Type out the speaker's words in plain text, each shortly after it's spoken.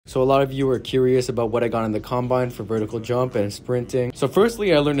So a lot of you are curious about what I got in the combine for vertical jump and sprinting. So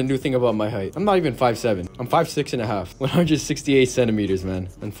firstly, I learned a new thing about my height. I'm not even 5'7". I'm 5'6" and a half. 168 centimeters, man.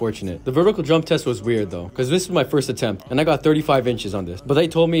 Unfortunate. The vertical jump test was weird though, because this was my first attempt and I got 35 inches on this. But they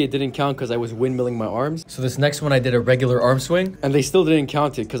told me it didn't count because I was windmilling my arms. So this next one I did a regular arm swing and they still didn't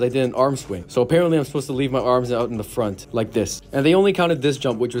count it because I did an arm swing. So apparently I'm supposed to leave my arms out in the front like this. And they only counted this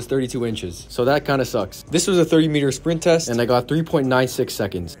jump, which was 32 inches. So that kind of sucks. This was a 30-meter sprint test and I got 3.96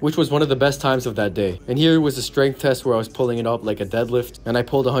 seconds, which was one of the best times of that day. And here was a strength test where I was pulling it up like a deadlift and I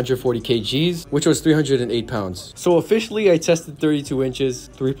pulled 140 kgs, which was 308 pounds. So officially I tested 32 inches,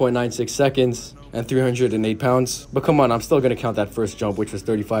 3.96 seconds, and 308 pounds. But come on, I'm still gonna count that first jump, which was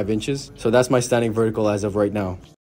 35 inches. So that's my standing vertical as of right now.